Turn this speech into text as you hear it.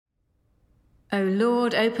O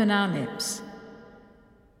Lord, open our lips,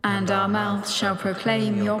 and our mouths shall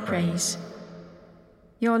proclaim your praise.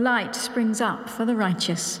 Your light springs up for the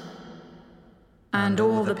righteous, and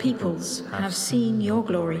all the peoples have seen your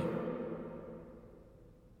glory.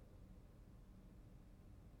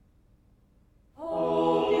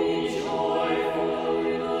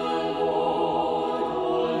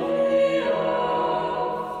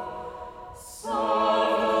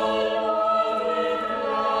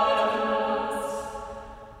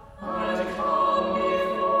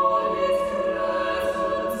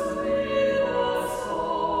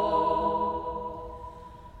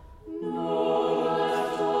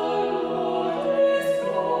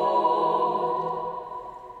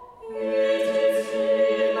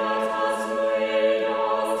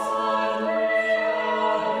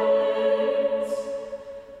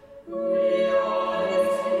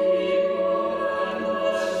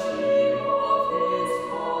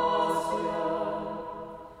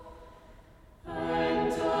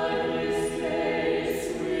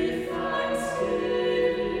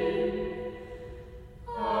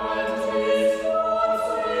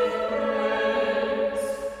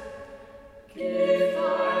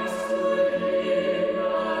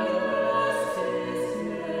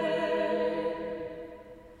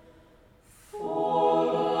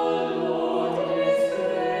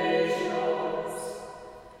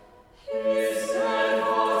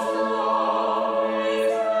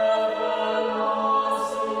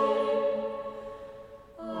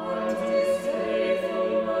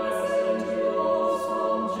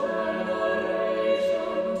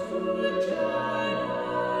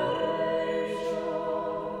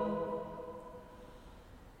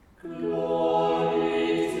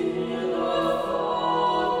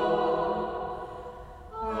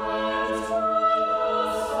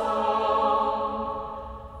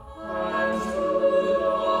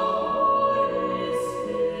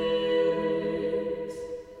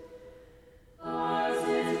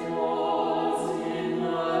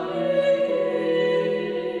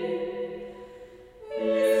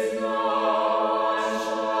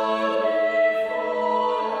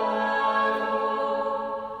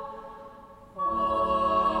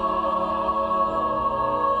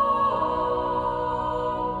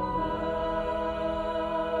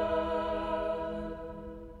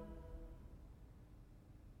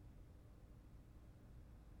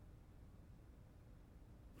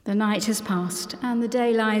 The night has passed, and the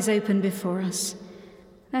day lies open before us.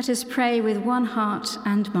 Let us pray with one heart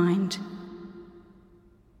and mind.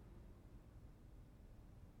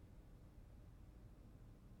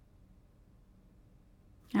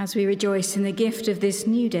 As we rejoice in the gift of this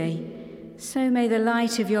new day, so may the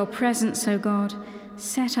light of your presence, O God,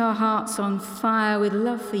 set our hearts on fire with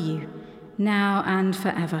love for you, now and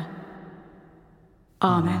forever.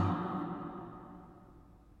 Amen.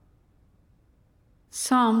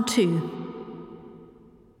 Psalm 2.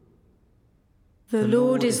 The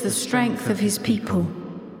Lord is the strength of his people,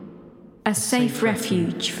 a safe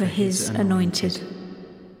refuge for his anointed.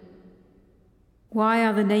 Why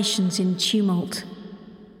are the nations in tumult?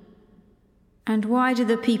 And why do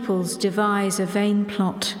the peoples devise a vain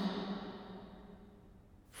plot?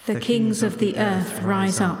 The kings of the earth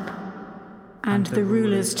rise up, and the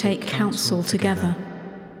rulers take counsel together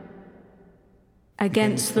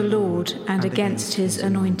against the Lord and against his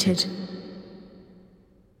anointed.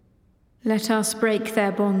 Let us break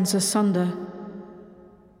their bonds asunder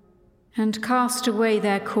and cast away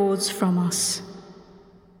their cords from us.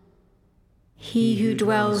 He who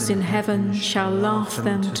dwells in heaven shall laugh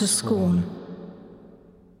them to scorn.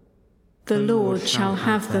 The Lord shall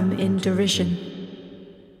have them in derision.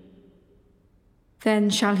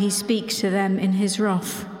 Then shall he speak to them in his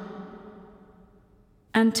wrath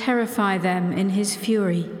and terrify them in his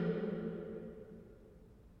fury.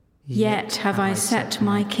 Yet have I set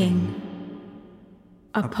my King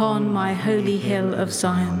upon my holy hill of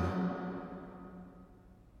Zion.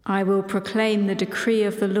 I will proclaim the decree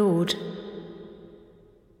of the Lord.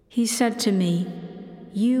 He said to me,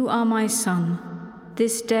 "You are my son,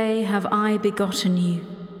 this day have I begotten you.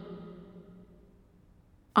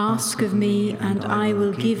 Ask of me, and I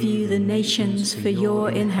will give you the nations for your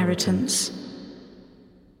inheritance,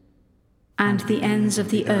 and the ends of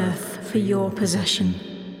the earth for your possession.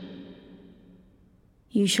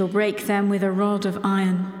 You shall break them with a rod of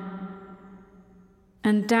iron,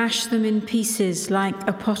 and dash them in pieces like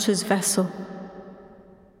a potter's vessel.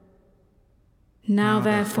 Now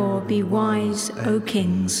therefore be wise, O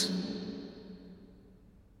kings.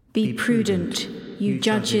 Be prudent, you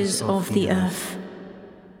judges of the earth.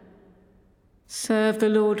 Serve the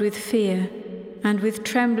Lord with fear, and with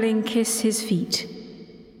trembling kiss his feet.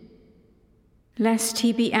 lest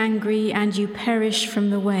he be angry and you perish from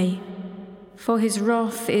the way, for his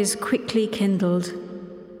wrath is quickly kindled.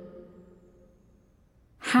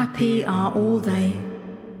 Happy are all they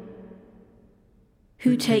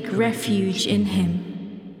who take refuge in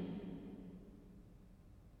him.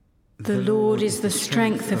 The Lord is the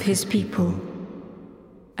strength of his people,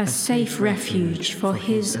 a safe refuge for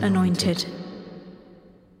his anointed.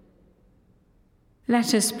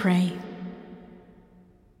 Let us pray.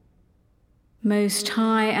 Most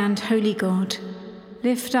high and holy God,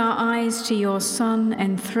 lift our eyes to your Son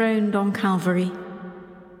enthroned on Calvary,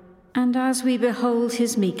 and as we behold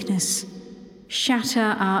his meekness,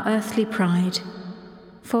 shatter our earthly pride,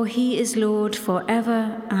 for he is Lord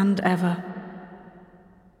forever and ever.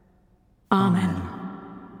 Amen.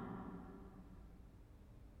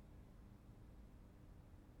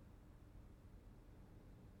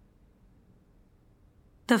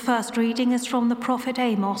 The first reading is from the prophet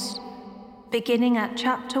Amos, beginning at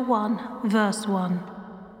chapter 1, verse 1.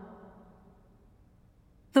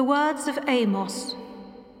 The words of Amos,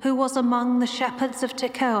 who was among the shepherds of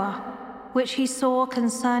Tekoa, which he saw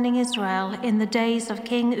concerning Israel in the days of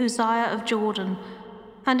King Uzziah of Jordan,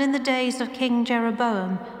 and in the days of King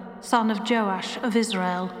Jeroboam, son of Joash of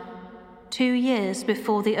Israel, 2 years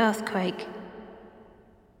before the earthquake.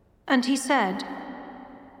 And he said,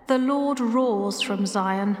 The Lord roars from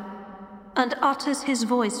Zion, and utters his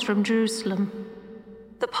voice from Jerusalem.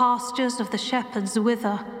 The pastures of the shepherds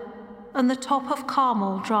wither, and the top of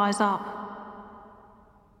Carmel dries up.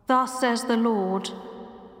 Thus says the Lord,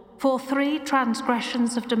 For 3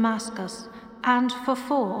 transgressions of Damascus, and for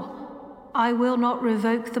 4, I will not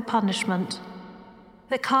revoke the punishment,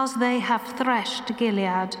 because they have threshed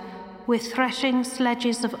Gilead with threshing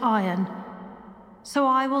sledges of iron. So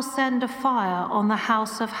I will send a fire on the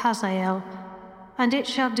house of Hazael, and it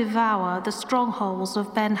shall devour the strongholds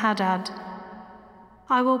of Ben-Hadad.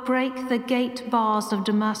 I will break the gate bars of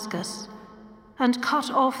Damascus, and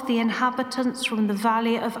cut off the inhabitants from the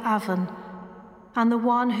valley of Avon, and the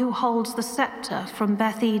one who holds the scepter from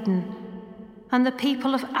Beth Eden. And the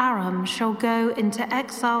people of Aram shall go into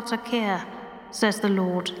exile to Kir, says the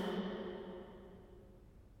Lord.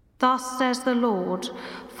 Thus says the Lord,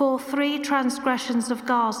 For 3 transgressions of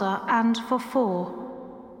Gaza, and for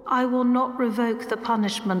 4, I will not revoke the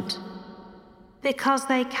punishment, because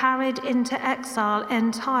they carried into exile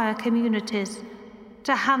entire communities,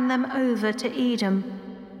 to hand them over to Edom.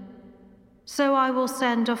 So I will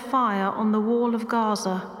send a fire on the wall of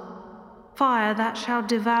Gaza, fire that shall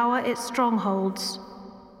devour its strongholds.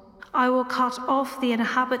 I will cut off the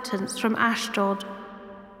inhabitants from Ashdod,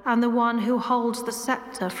 and the one who holds the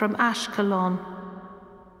scepter from Ashkelon.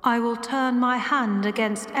 I will turn my hand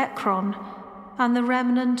against Ekron, and the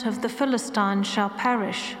remnant of the Philistines shall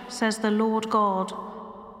perish, says the Lord God.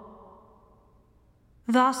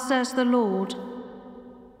 Thus says the Lord,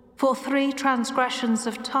 For 3 transgressions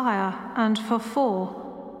of Tyre, and for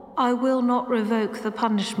 4, I will not revoke the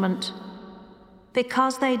punishment,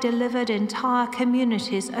 because they delivered entire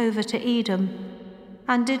communities over to Edom,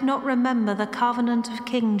 and did not remember the covenant of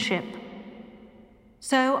kingship.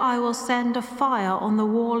 So I will send a fire on the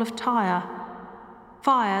wall of Tyre,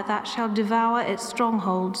 fire that shall devour its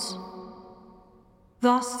strongholds.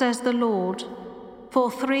 Thus says the Lord,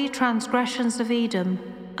 For 3 transgressions of Edom,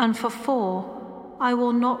 and for 4, I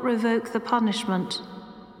will not revoke the punishment,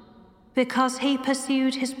 because he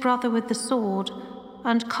pursued his brother with the sword,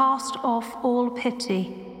 and cast off all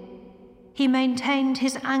pity. He maintained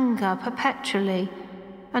his anger perpetually,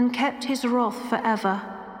 and kept his wrath forever.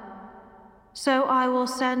 So I will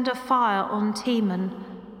send a fire on Teman,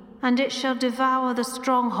 and it shall devour the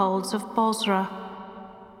strongholds of Bozrah.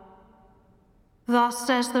 Thus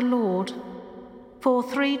says the Lord, For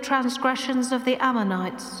 3 transgressions of the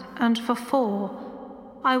Ammonites, and for 4,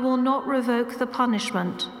 I will not revoke the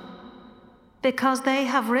punishment, because they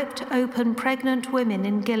have ripped open pregnant women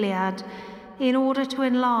in Gilead in order to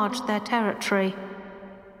enlarge their territory.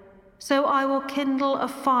 So I will kindle a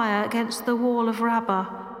fire against the wall of Rabbah,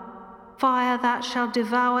 fire that shall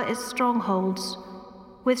devour its strongholds,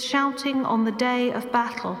 with shouting on the day of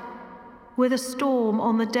battle, with a storm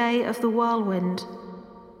on the day of the whirlwind.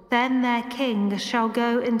 Then their king shall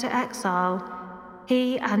go into exile,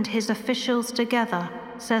 he and his officials together,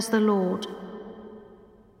 says the Lord.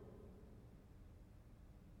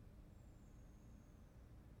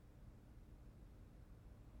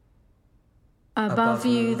 Above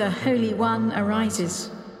you the Holy One arises,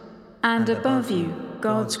 and above you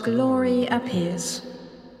God's glory appears.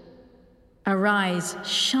 Arise,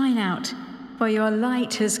 shine out, for your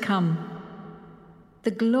light has come.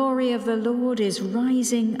 The glory of the Lord is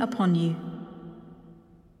rising upon you.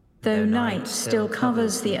 though night still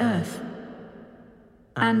covers the earth,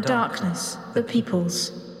 and darkness the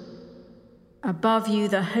peoples. Above you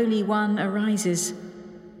the Holy One arises,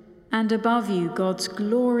 and above you God's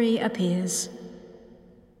glory appears.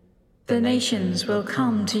 The nations will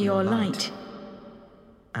come to your light,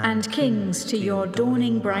 and kings to your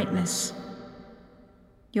dawning brightness.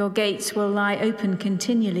 Your gates will lie open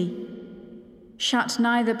continually, shut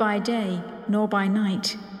neither by day nor by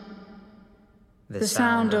night. The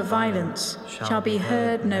sound of violence shall be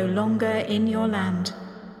heard no longer in your land,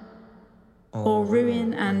 or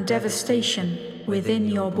ruin and devastation within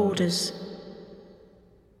your borders.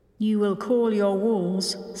 You will call your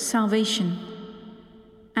walls salvation,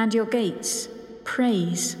 and your gates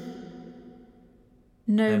praise.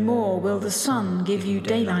 No more will the sun give you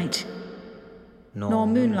daylight, nor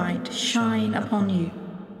moonlight shine upon you.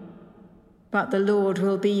 But the Lord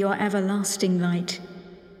will be your everlasting light.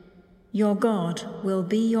 Your God will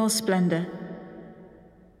be your splendor.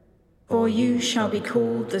 For you shall be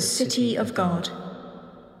called the city of God,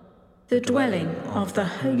 the dwelling of the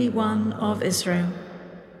Holy One of Israel.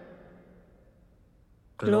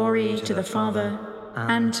 Glory to the Father,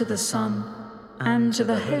 and to the Son, and to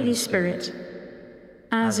the Holy Spirit,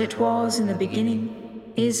 as it was in the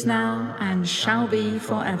beginning, is now, and shall be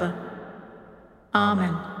forever.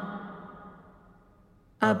 Amen.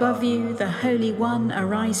 Above you the Holy One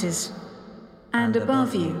arises, and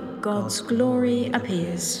above you God's glory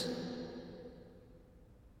appears.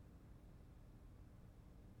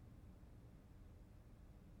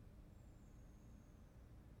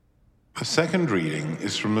 The second reading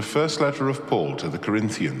is from the first letter of Paul to the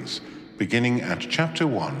Corinthians, beginning at chapter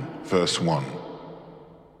 1, verse 1.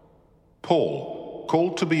 Paul,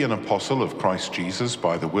 called to be an apostle of Christ Jesus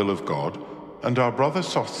by the will of God, and our brother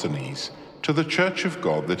Sosthenes, to the church of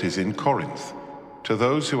God that is in Corinth, to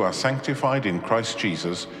those who are sanctified in Christ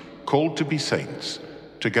Jesus, called to be saints,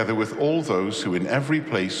 together with all those who in every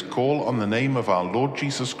place call on the name of our Lord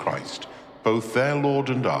Jesus Christ, both their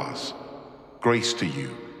Lord and ours. Grace to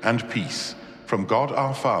you and peace from God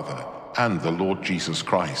our Father and the Lord Jesus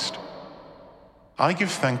Christ. I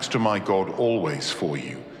give thanks to my God always for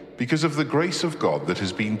you, because of the grace of God that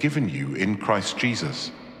has been given you in Christ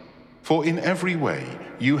Jesus. For in every way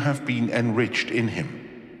you have been enriched in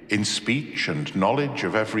him, in speech and knowledge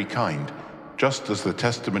of every kind, just as the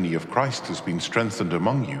testimony of Christ has been strengthened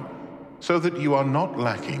among you, so that you are not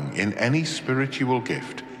lacking in any spiritual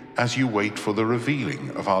gift as you wait for the revealing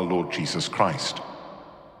of our Lord Jesus Christ.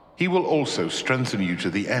 He will also strengthen you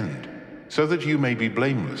to the end, so that you may be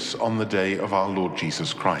blameless on the day of our Lord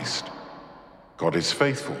Jesus Christ. God is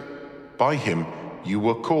faithful. By him you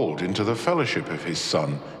were called into the fellowship of his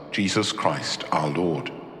Son, Jesus Christ our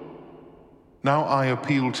Lord. Now I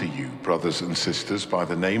appeal to you, brothers and sisters, by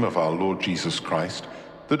the name of our Lord Jesus Christ,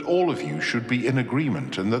 that all of you should be in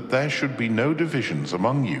agreement, and that there should be no divisions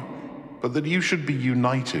among you, but that you should be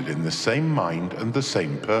united in the same mind and the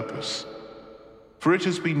same purpose. For it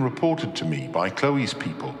has been reported to me by Chloe's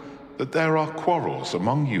people that there are quarrels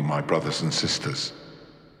among you, my brothers and sisters.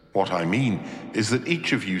 What I mean is that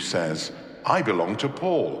each of you says, I belong to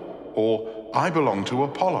Paul, or I belong to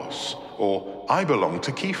Apollos, or I belong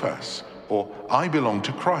to Cephas, or I belong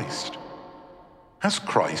to Christ. Has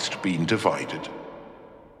Christ been divided?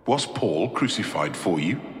 Was Paul crucified for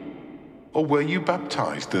you? Or were you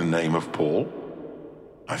baptized in the name of Paul?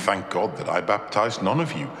 I thank God that I baptized none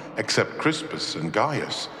of you except Crispus and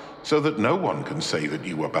Gaius, so that no one can say that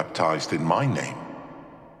you were baptized in my name.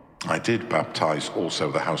 I did baptize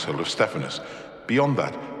also the household of Stephanas. Beyond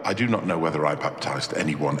that, I do not know whether I baptized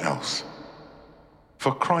anyone else.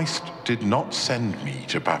 For Christ did not send me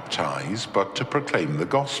to baptize, but to proclaim the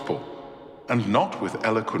gospel, and not with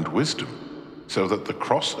eloquent wisdom, so that the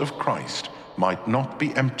cross of Christ might not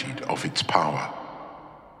be emptied of its power.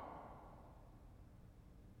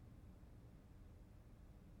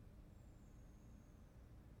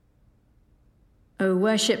 O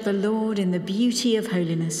worship the Lord in the beauty of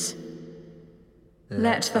holiness.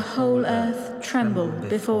 Let the whole earth tremble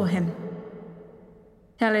before him.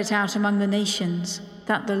 Tell it out among the nations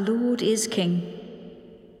that the Lord is King.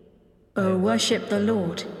 O worship the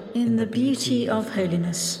Lord in the beauty of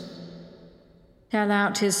holiness. Tell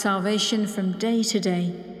out his salvation from day to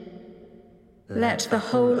day. Let the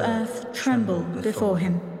whole earth tremble before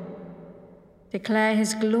him. Declare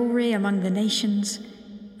his glory among the nations,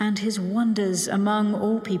 and his wonders among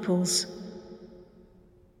all peoples.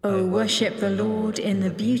 O worship the Lord in the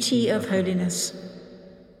beauty of holiness.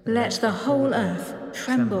 Let the whole earth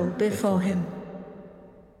tremble before him.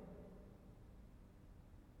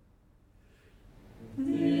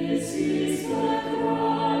 This is the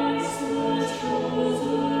Christ, the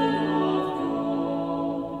chosen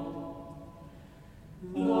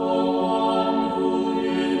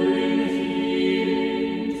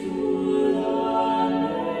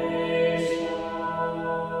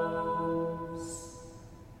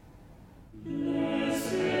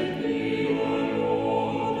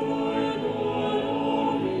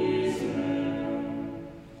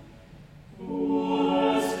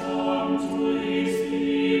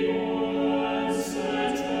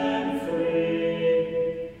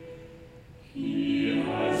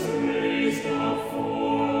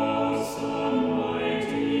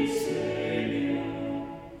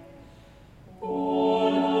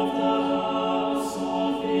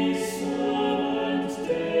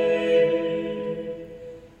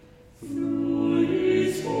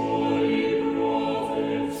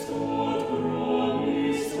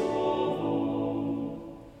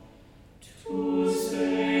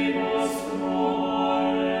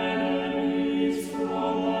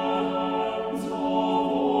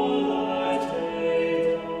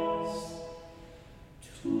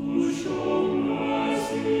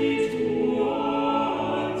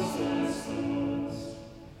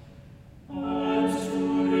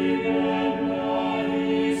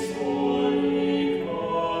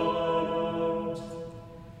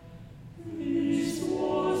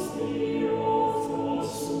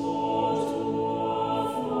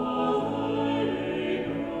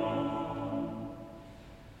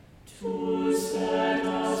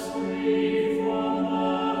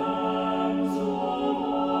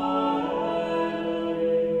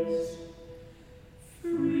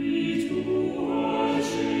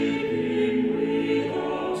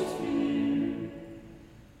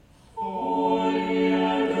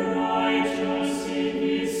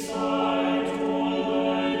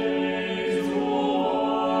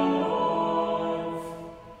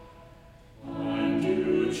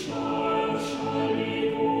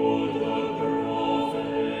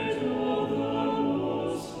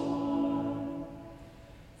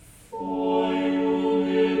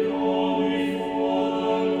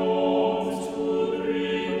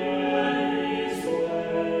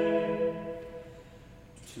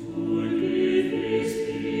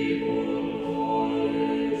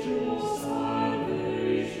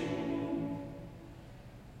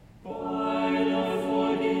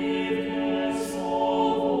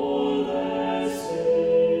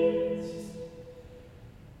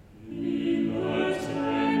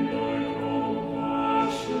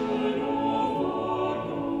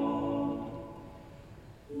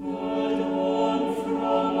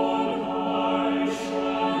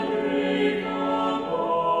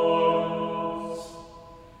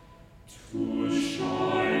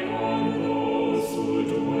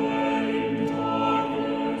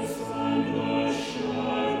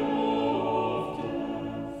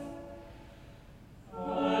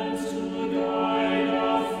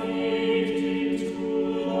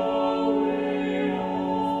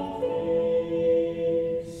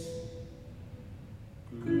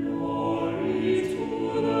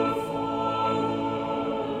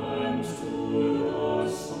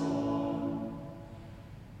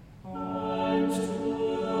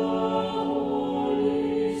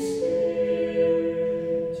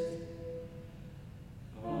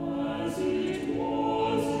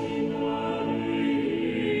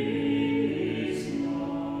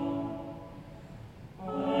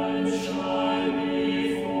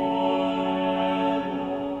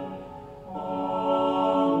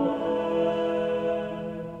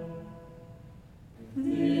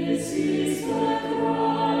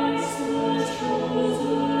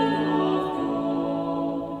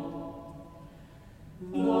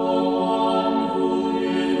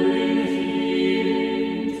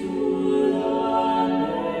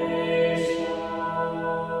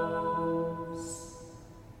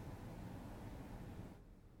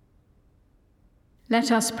Let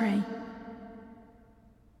us pray.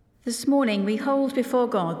 This morning we hold before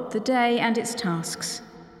God the day and its tasks.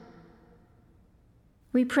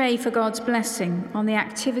 We pray for God's blessing on the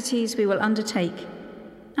activities we will undertake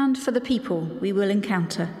and for the people we will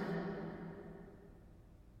encounter.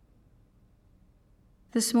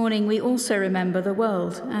 This morning we also remember the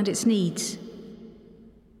world and its needs.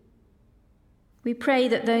 We pray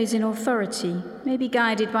that those in authority may be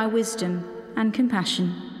guided by wisdom and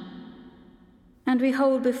compassion. And we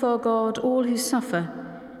hold before God all who suffer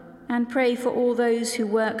and pray for all those who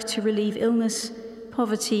work to relieve illness,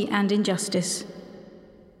 poverty, and injustice.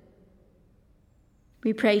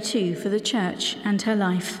 We pray too for the Church and her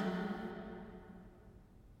life.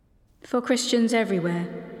 For Christians everywhere,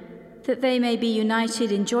 that they may be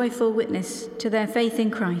united in joyful witness to their faith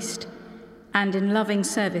in Christ and in loving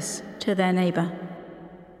service to their neighbour.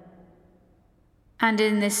 And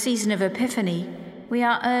in this season of Epiphany, we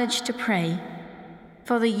are urged to pray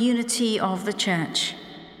for the unity of the Church,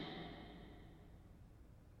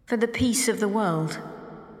 for the peace of the world,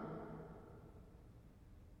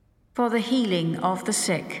 for the healing of the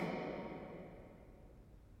sick,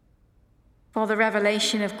 for the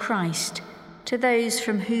revelation of Christ to those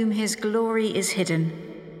from whom his glory is hidden,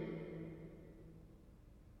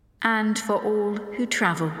 and for all who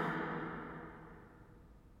travel.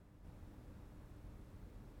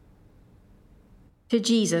 To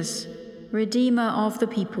Jesus, Redeemer of the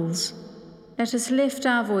peoples, let us lift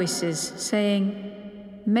our voices,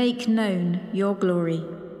 saying, "Make known your glory."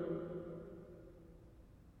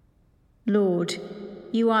 Lord,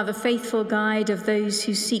 you are the faithful guide of those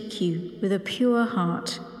who seek you with a pure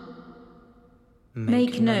heart.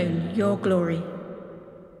 Make known your glory.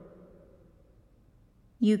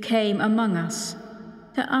 You came among us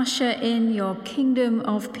to usher in your kingdom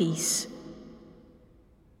of peace.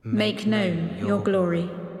 Make known your glory.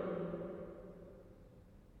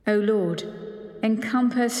 O Lord,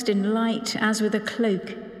 encompassed in light as with a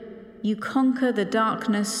cloak, you conquer the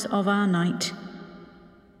darkness of our night.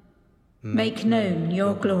 Make known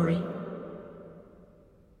your glory.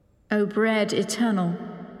 O bread eternal,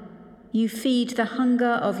 you feed the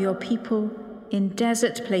hunger of your people in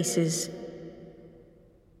desert places.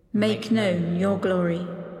 Make known your glory.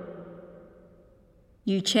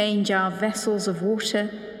 You change our vessels of water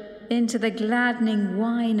into the gladdening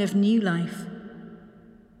wine of new life.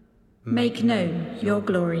 Make known your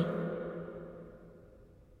glory.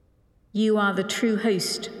 You are the true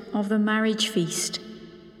host of the marriage feast,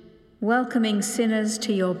 welcoming sinners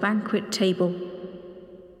to your banquet table.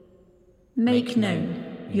 Make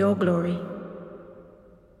known your glory.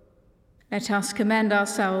 Let us commend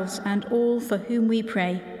ourselves and all for whom we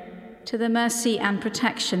pray to the mercy and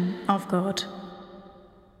protection of God.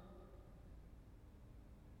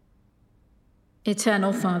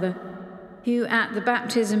 Eternal Father, who at the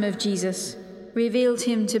baptism of Jesus revealed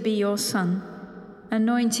him to be your Son,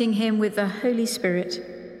 anointing him with the Holy Spirit,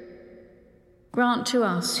 grant to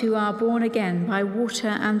us who are born again by water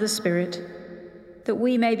and the Spirit, that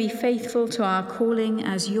we may be faithful to our calling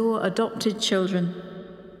as your adopted children,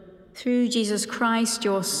 through Jesus Christ,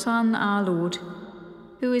 your Son, our Lord,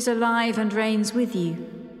 who is alive and reigns with you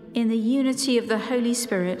in the unity of the Holy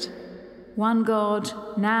Spirit, one God,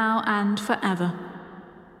 now and forever.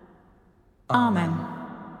 Amen.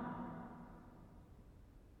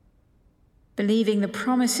 Believing the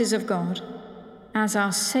promises of God, as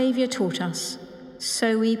our Saviour taught us,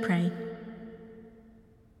 so we pray.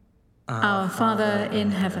 Our Father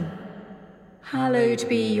in heaven, hallowed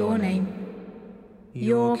be your name.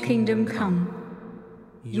 Your kingdom come,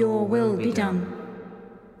 your will be done,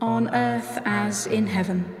 on earth as in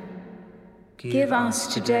heaven. Give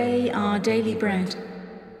us today our daily bread.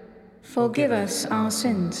 Forgive us our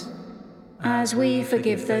sins, as we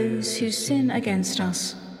forgive those who sin against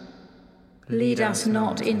us. Lead us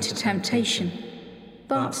not into temptation,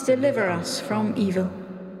 but deliver us from evil.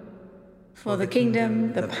 For the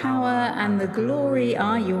kingdom, the power, and the glory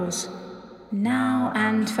are yours, now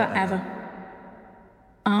and forever.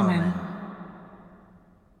 Amen.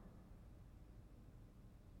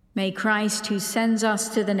 May Christ, who sends us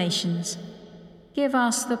to the nations, give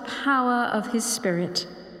us the power of his Spirit.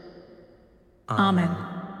 Amen.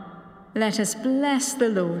 Let us bless the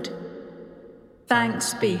Lord.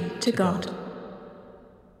 Thanks be to God.